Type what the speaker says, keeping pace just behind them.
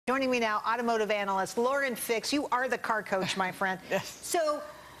Joining me now, automotive analyst Lauren Fix. You are the car coach, my friend. Yes. So,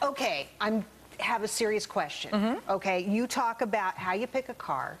 okay, I have a serious question. Okay, you talk about how you pick a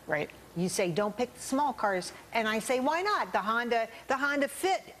car. Right. You say don't pick the small cars, and I say why not? The Honda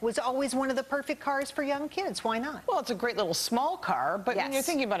Fit was always one of the perfect cars for young kids. Why not? Well, it's a great little small car, but when you're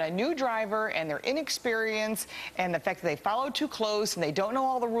thinking about a new driver and their inexperience and the fact that they follow too close and they don't know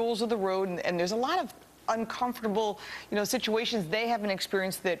all the rules of the road, and there's a lot of uncomfortable, situations they haven't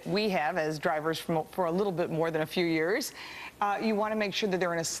experienced that we have as drivers for a little bit more than a few years. You want to make sure that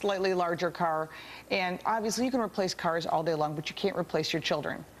they're in a slightly larger car, and obviously you can replace cars all day long, but you can't replace your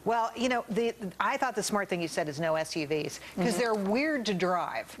children. Well, I thought the smart thing you said is no SUVs, because they're weird to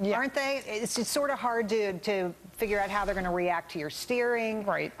drive, aren't they? It's sort of hard to figure out how they're going to react to your steering.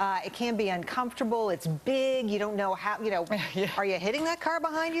 Right. It can be uncomfortable. It's big. You don't know how, are you hitting that car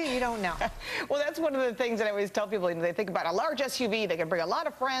behind you? You don't know. Well, that's one of the things that I always tell people. They think about a large SUV. They can bring a lot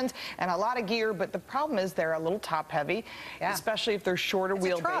of friends and a lot of gear, but the problem is they're a little top heavy, especially if they're shorter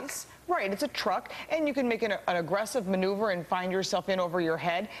wheelbase. Right, it's a truck, and you can make an aggressive maneuver and find yourself in over your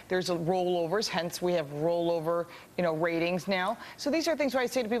head. There's rollovers, hence we have rollover, ratings now. So these are things where I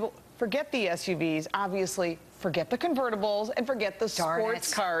say to people, forget the SUVs, obviously, forget the convertibles, and forget the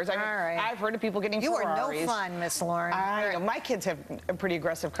sports cars. I mean, I've heard of people getting Ferraris. You are no fun, Miss Lauren. I know. My kids have pretty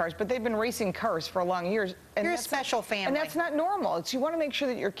aggressive cars, but they've been racing cars for long years. And you're a special family. And that's not normal. You want to make sure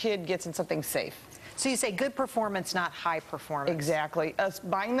that your kid gets in something safe. So you say good performance, not high performance. Exactly.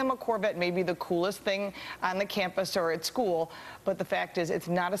 Buying them a Corvette may be the coolest thing on the campus or at school, but the fact is it's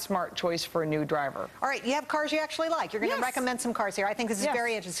not a smart choice for a new driver. All right, you have cars you actually like. You're going to recommend some cars here. I think this is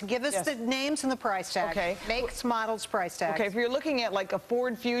very interesting. Give us the names and the price tag. Okay. Makes, models, price tags. Okay, if you're looking at like a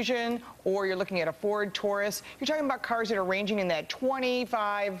Ford Fusion or you're looking at a Ford Taurus, you're talking about cars that are ranging in that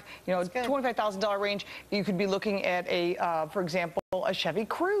 $25,000 range. You could be looking at for example, a Chevy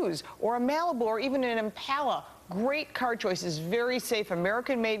Cruze or a Malibu or even an Impala. Great car choices, very safe,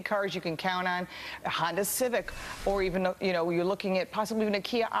 American-made cars you can count on. A Honda Civic, or even, you're looking at possibly even a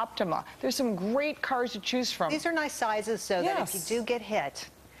Kia Optima. There's some great cars to choose from. These are nice sizes so that if you do get hit,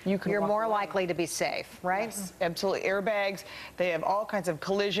 you're more likely to be safe, right? Yes, absolutely. Airbags, they have all kinds of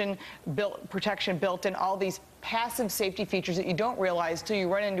collision protection built in, all these passive safety features that you don't realize till you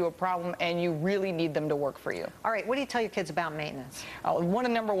run into a problem and you really need them to work for you. All right, what do you tell your kids about maintenance? One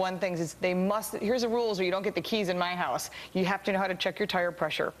of the number one things is here's the rules or you don't get the keys in my house. You have to know how to check your tire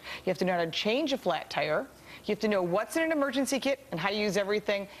pressure. You have to know how to change a flat tire. You have to know what's in an emergency kit and how to use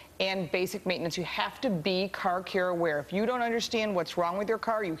everything, and basic maintenance. You have to be car care aware. If you don't understand what's wrong with your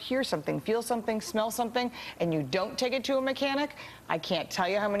car, you hear something, feel something, smell something, and you don't take it to a mechanic, I can't tell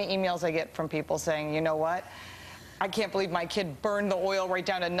you how many emails I get from people saying, you know what? I can't believe my kid burned the oil right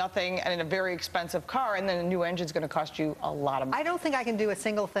down to nothing and in a very expensive car, and then a new engine's going to cost you a lot of money. I don't think I can do a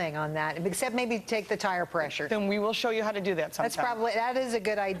single thing on that, except maybe take the tire pressure. Then we will show you how to do that sometime. That is a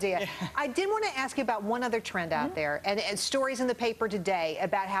good idea. Yeah. I did want to ask you about one other trend out there, and stories in the paper today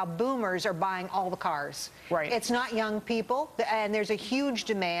about how boomers are buying all the cars. Right. It's not young people, and there's a huge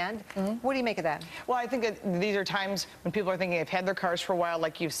demand. What do you make of that? Well, I think that these are times when people are thinking they've had their cars for a while,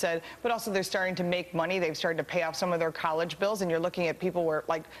 like you've said, but also they're starting to make money. They've started to pay off some of their college bills, and you're looking at people where,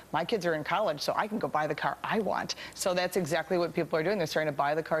 like, my kids are in college, so I can go buy the car I want. So that's exactly what people are doing. They're starting to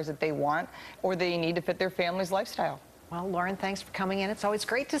buy the cars that they want or they need to fit their family's lifestyle. Well, Lauren, thanks for coming in. It's always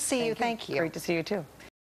great to see you. Thank you. Great to see you, too.